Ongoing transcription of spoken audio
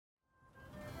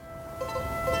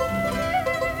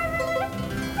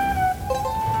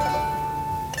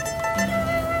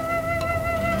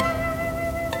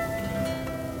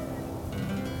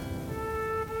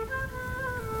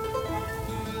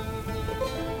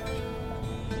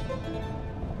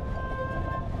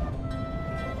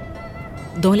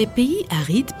Dans les pays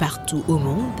arides partout au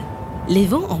monde, les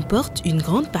vents emportent une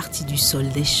grande partie du sol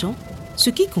des champs,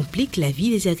 ce qui complique la vie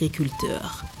des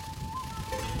agriculteurs.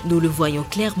 Nous le voyons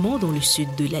clairement dans le sud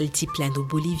de l'altiplano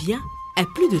bolivien, à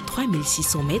plus de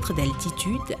 3600 mètres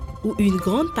d'altitude, où une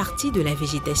grande partie de la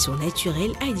végétation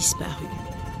naturelle a disparu.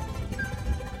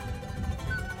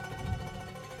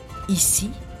 Ici,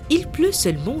 il pleut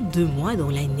seulement 2 mois dans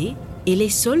l'année et les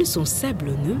sols sont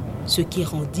sablonneux, ce qui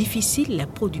rend difficile la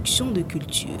production de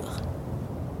cultures.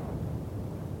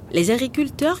 Les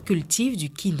agriculteurs cultivent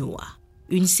du quinoa,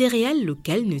 une céréale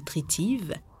locale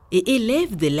nutritive, et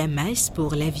élèvent de la masse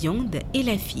pour la viande et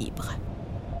la fibre.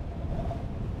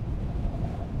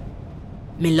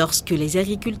 Mais lorsque les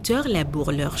agriculteurs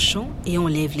labourent leurs champs et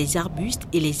enlèvent les arbustes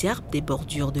et les herbes des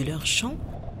bordures de leurs champs,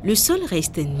 le sol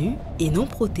reste nu et non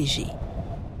protégé.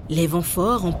 Les vents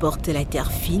forts emportent la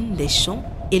terre fine des champs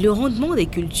et le rendement des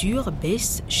cultures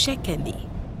baisse chaque année.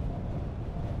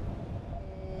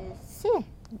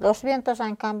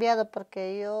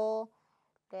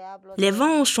 Les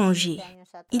vents ont changé.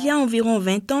 Il y a environ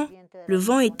 20 ans, le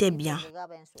vent était bien.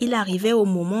 Il arrivait au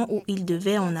moment où il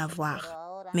devait en avoir.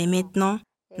 Mais maintenant,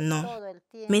 non.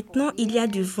 Maintenant, il y a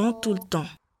du vent tout le temps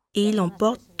et il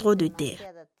emporte trop de terre.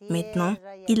 Maintenant,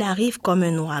 il arrive comme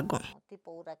un ouragan.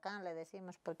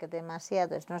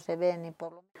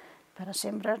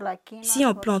 Si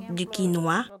on plante du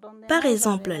quinoa, par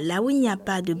exemple, là où il n'y a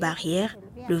pas de barrière,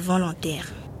 le vent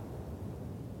l'enterre.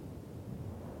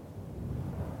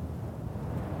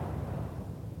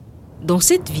 Dans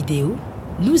cette vidéo,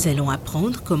 nous allons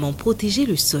apprendre comment protéger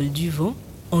le sol du vent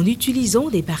en utilisant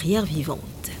des barrières vivantes.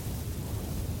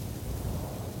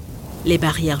 Les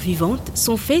barrières vivantes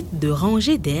sont faites de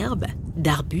rangées d'herbes,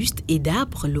 d'arbustes et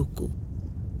d'arbres locaux.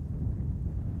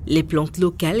 Les plantes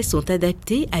locales sont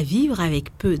adaptées à vivre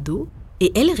avec peu d'eau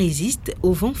et elles résistent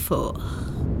au vent fort.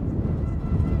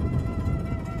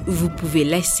 Vous pouvez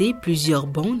lasser plusieurs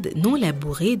bandes non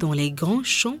labourées dans les grands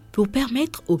champs pour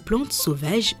permettre aux plantes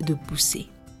sauvages de pousser.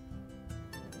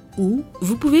 Ou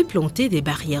vous pouvez planter des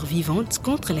barrières vivantes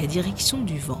contre la direction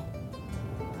du vent.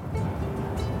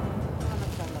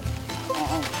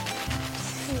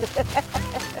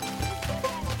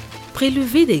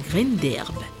 Prélevez des graines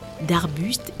d'herbes,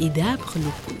 d'arbustes et d'arbres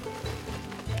locaux.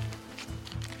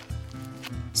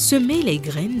 Semez les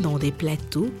graines dans des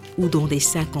plateaux ou dans des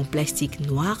sacs en plastique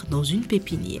noir dans une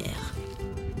pépinière.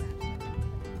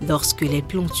 Lorsque les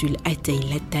plantules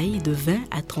atteignent la taille de 20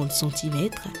 à 30 cm,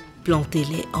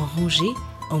 plantez-les en rangée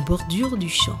en bordure du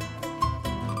champ.